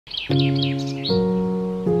Good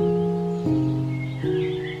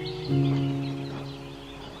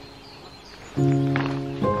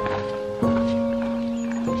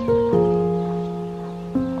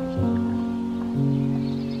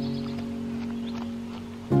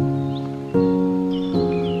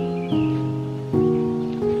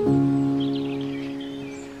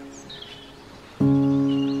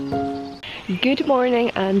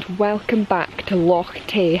morning and welcome back to Loch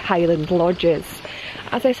Tay Highland Lodges.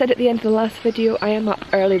 As I said at the end of the last video, I am up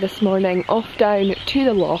early this morning, off down to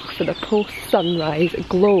the loch for the post-sunrise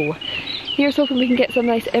glow. Here's hoping we can get some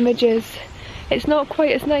nice images. It's not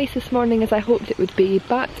quite as nice this morning as I hoped it would be,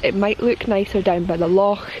 but it might look nicer down by the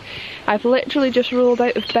loch. I've literally just rolled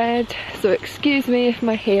out of bed, so excuse me if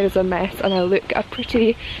my hair is a mess and I look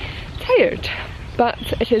pretty tired.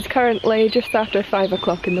 But it is currently just after 5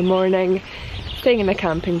 o'clock in the morning. Staying in a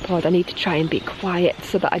camping pod, I need to try and be quiet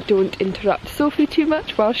so that I don't interrupt Sophie too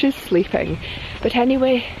much while she's sleeping. But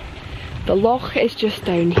anyway, the loch is just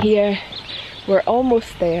down here. We're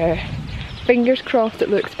almost there. Fingers crossed it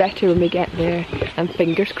looks better when we get there, and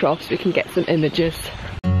fingers crossed we can get some images.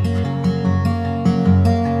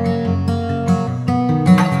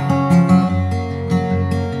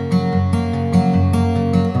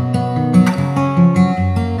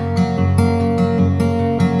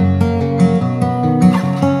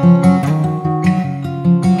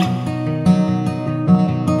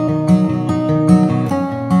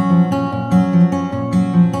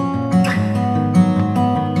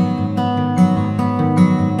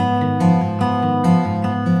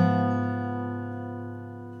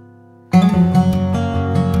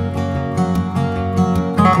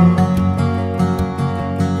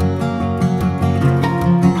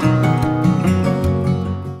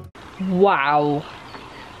 Wow,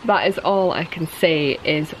 that is all I can say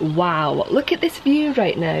is wow. Look at this view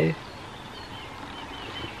right now.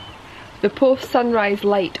 The post-sunrise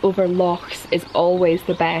light over lochs is always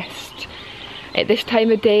the best. At this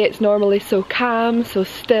time of day it's normally so calm, so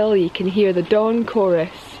still, you can hear the dawn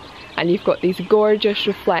chorus and you've got these gorgeous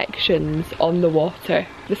reflections on the water.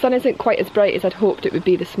 The sun isn't quite as bright as I'd hoped it would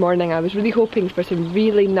be this morning. I was really hoping for some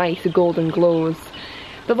really nice golden glows.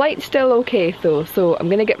 The light's still okay though, so I'm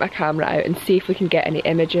going to get my camera out and see if we can get any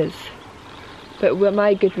images. But well,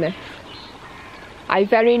 my goodness, I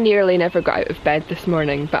very nearly never got out of bed this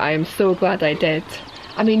morning, but I am so glad I did.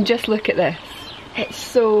 I mean, just look at this. It's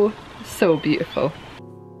so beautiful.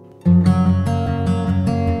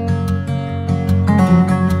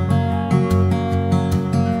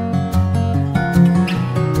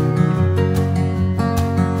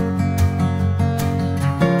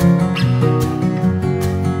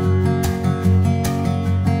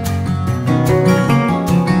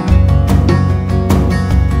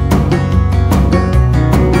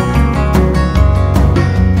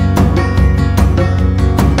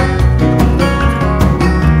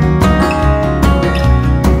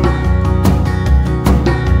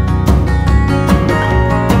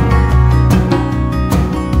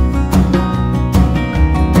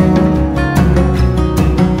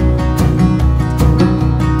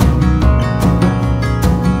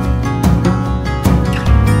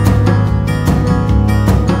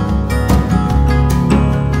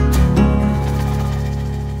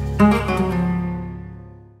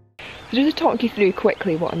 Just to talk you through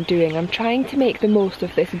quickly what I'm doing, I'm trying to make the most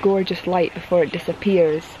of this gorgeous light before it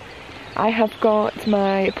disappears. I have got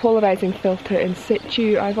my polarising filter in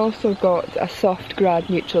situ. I've also got a soft grad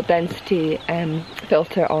neutral density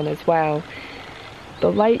filter on as well.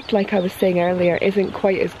 The light, like I was saying earlier, isn't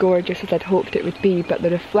quite as gorgeous as I'd hoped it would be, but the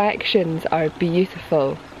reflections are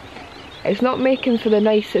beautiful. It's not making for the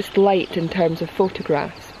nicest light in terms of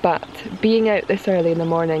photographs, but being out this early in the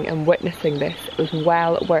morning and witnessing this was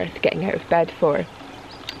well worth getting out of bed for.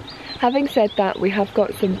 Having said that, we have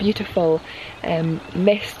got some beautiful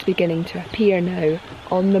mist beginning to appear now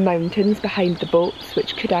on the mountains behind the boats,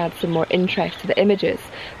 which could add some more interest to the images.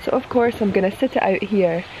 So of course I'm going to sit it out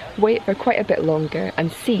here, wait for quite a bit longer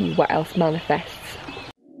and see what else manifests.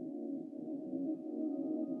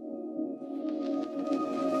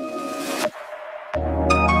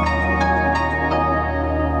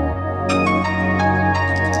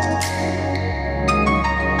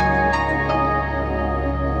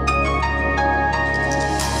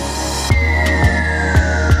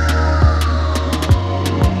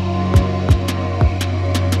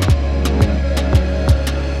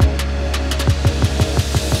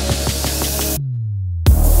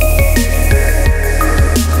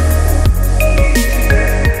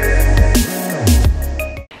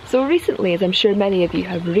 Recently, as I'm sure many of you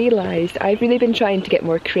have realised, I've really been trying to get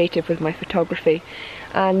more creative with my photography,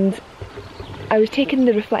 and I was taking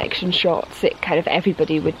the reflection shots that kind of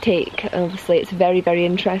everybody would take. Obviously it's very, very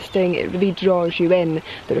interesting, it really draws you in,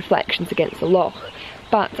 the reflections against the loch.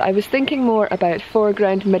 But I was thinking more about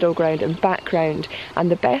foreground, middle ground and background, and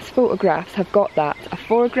the best photographs have got that, a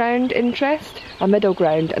foreground interest, a middle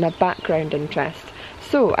ground and a background interest.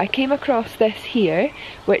 So I came across this here,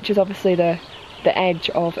 which is obviously the edge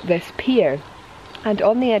of this pier. And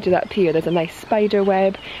on the edge of that pier there's a nice spider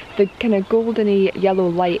web. The kind of goldeny yellow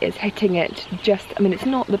light is hitting it just, I mean it's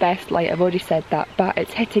not the best light, I've already said that, but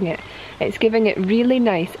it's hitting it. It's giving it really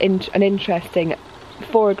nice and interesting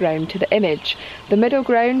foreground to the image. The middle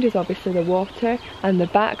ground is obviously the water and the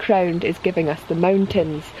background is giving us the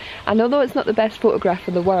mountains. And although it's not the best photograph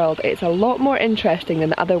in the world, it's a lot more interesting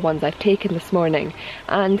than the other ones I've taken this morning.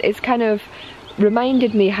 And it's kind of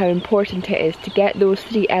reminded me how important it is to get those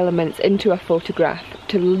three elements into a photograph,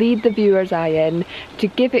 to lead the viewer's eye in, to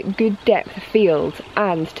give it good depth of field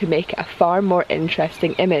and to make it a far more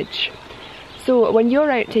interesting image. So when you're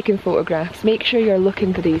out taking photographs, make sure you're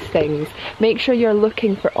looking for these things. Make sure you're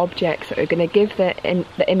looking for objects that are going to give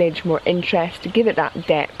the image more interest, to give it that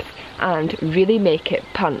depth and really make it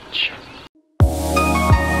punch.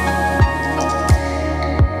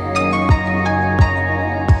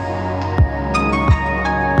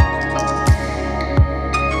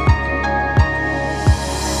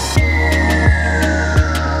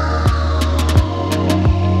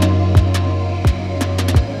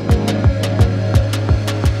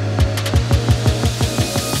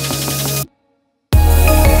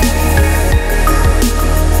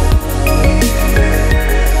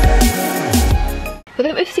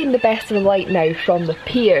 The best of the light now from the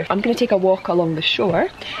pier. I'm going to take a walk along the shore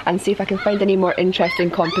and see if I can find any more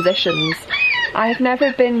interesting compositions. I've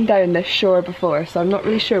never been down this shore before, so I'm not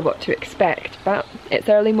really sure what to expect, but it's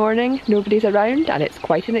early morning, nobody's around, and it's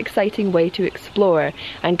quite an exciting way to explore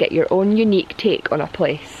and get your own unique take on a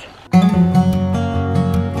place.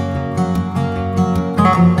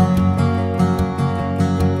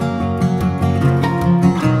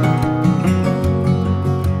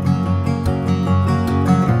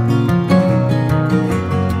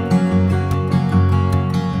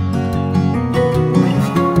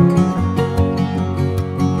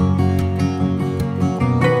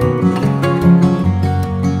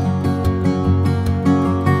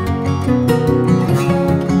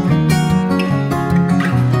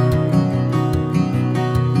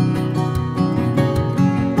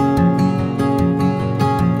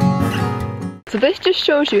 So this just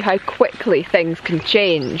shows you how quickly things can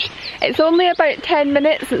change. It's only about 10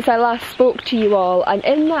 minutes since I last spoke to you all, and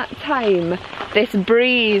in that time this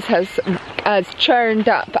breeze has churned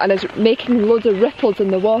up and is making loads of ripples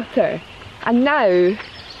in the water. And now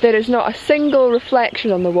there is not a single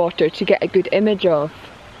reflection on the water to get a good image of.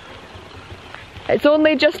 It's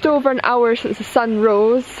only just over an hour since the sun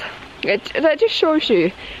rose. That just shows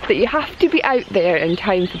you that you have to be out there in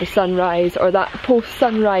time for the sunrise, or that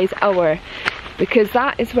post-sunrise hour, because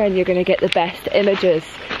that is when you're going to get the best images.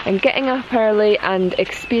 And getting up early and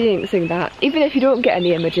experiencing that, even if you don't get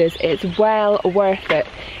any images, it's well worth it.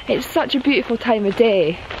 It's such a beautiful time of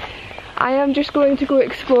day. I am just going to go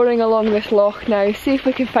exploring along this loch now, see if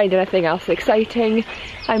we can find anything else exciting.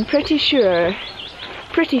 I'm pretty sure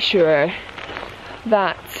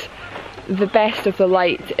that the best of the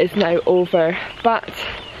light is now over, but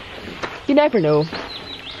you never know.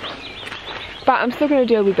 But I'm still going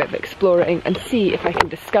to do a wee bit of exploring and see if I can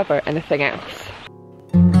discover anything else.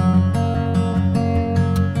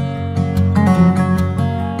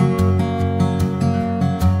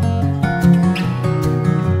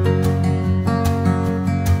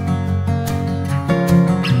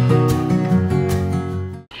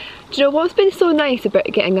 Do you know what's been so nice about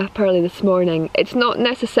getting up early this morning? It's not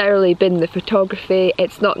necessarily been the photography,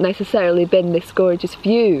 it's not necessarily been this gorgeous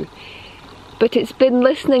view, but it's been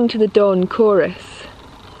listening to the dawn chorus.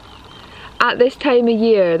 At this time of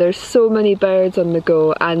year there's so many birds on the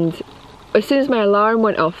go, and as soon as my alarm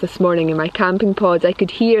went off this morning in my camping pods I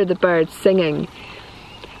could hear the birds singing.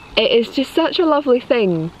 It is just such a lovely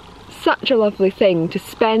thing to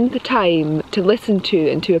spend the time to listen to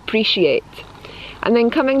and to appreciate. And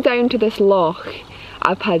then coming down to this loch,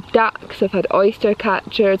 I've had ducks, I've had oyster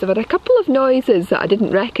catchers, I've had a couple of noises that I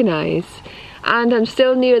didn't recognise. And I'm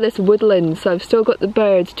still near this woodland, so I've still got the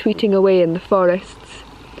birds tweeting away in the forests.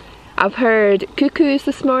 I've heard cuckoos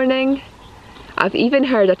this morning. I've even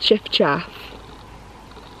heard a chiff-chaff.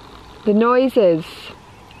 The noises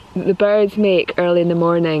that the birds make early in the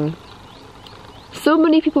morning. So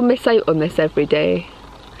many people miss out on this every day.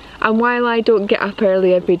 And while I don't get up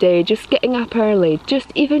early every day, just getting up early,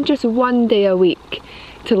 even just one day a week,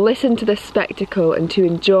 to listen to this spectacle and to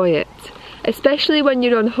enjoy it, especially when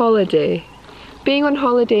you're on holiday. Being on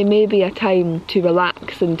holiday may be a time to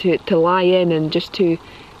relax and to lie in and just to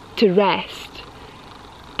rest.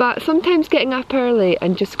 But sometimes getting up early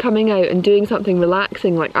and just coming out and doing something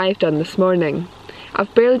relaxing like I've done this morning.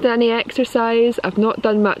 I've barely done any exercise, I've not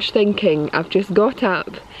done much thinking, I've just got up,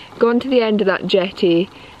 gone to the end of that jetty,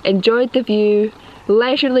 enjoyed the view,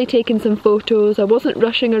 leisurely taken some photos. I wasn't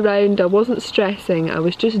rushing around, I wasn't stressing, I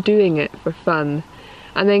was just doing it for fun.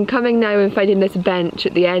 And then coming now and finding this bench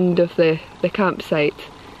at the end of the campsite,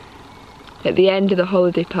 at the end of the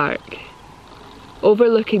holiday park,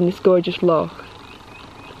 overlooking this gorgeous loch,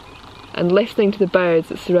 and listening to the birds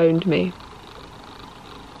that surround me.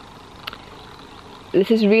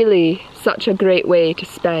 This is really such a great way to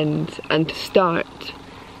spend and to start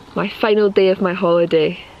my final day of my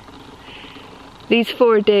holiday. These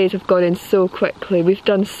 4 days have gone in so quickly. We've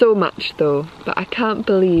done so much though, but I can't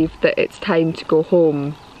believe that it's time to go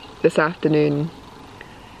home this afternoon.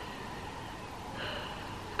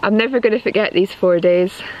 I'm never going to forget these 4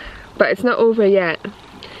 days, but it's not over yet.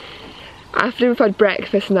 After we've had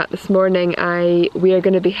breakfast and that this morning, we are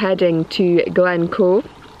going to be heading to Glencoe.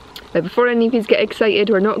 Now before any of you get excited,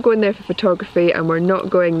 we're not going there for photography and we're not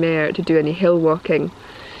going there to do any hill walking.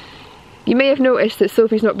 You may have noticed that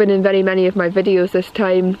Sophie's not been in very many of my videos this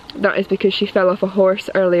time. That is because she fell off a horse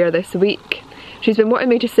earlier this week. She's been wanting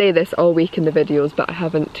me to say this all week in the videos, but I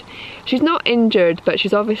haven't. She's not injured, but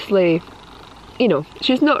she's obviously, you know,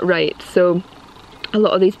 she's not right. So a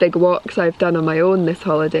lot of these big walks I've done on my own this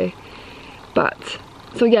holiday.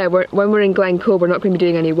 So yeah, when we're in Glencoe, we're not going to be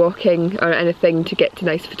doing any walking or anything to get to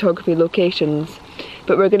nice photography locations.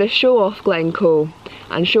 But we're going to show off Glencoe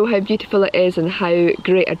and show how beautiful it is and how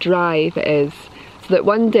great a drive it is, so that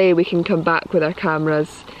one day we can come back with our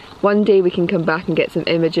cameras, one day we can come back and get some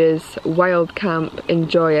images, wild camp,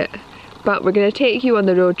 enjoy it. But we're going to take you on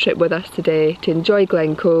the road trip with us today to enjoy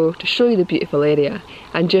Glencoe, to show you the beautiful area,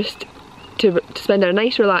 and just to spend a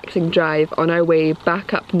nice relaxing drive on our way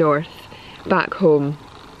back up north, back home.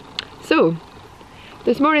 So,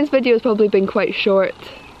 this morning's video has probably been quite short,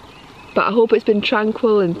 but I hope it's been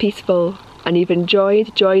tranquil and peaceful and you've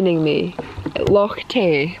enjoyed joining me at Loch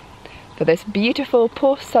Tay for this beautiful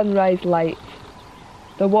post-sunrise light.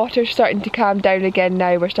 The water's starting to calm down again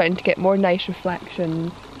now, we're starting to get more nice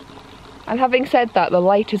reflections. And having said that, the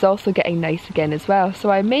light is also getting nice again as well, so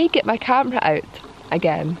I may get my camera out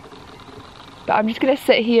again. But I'm just going to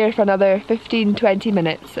sit here for another 15-20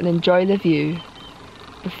 minutes and enjoy the view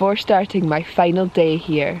before starting my final day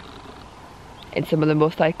here in some of the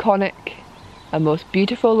most iconic and most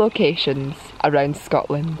beautiful locations around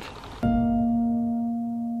Scotland.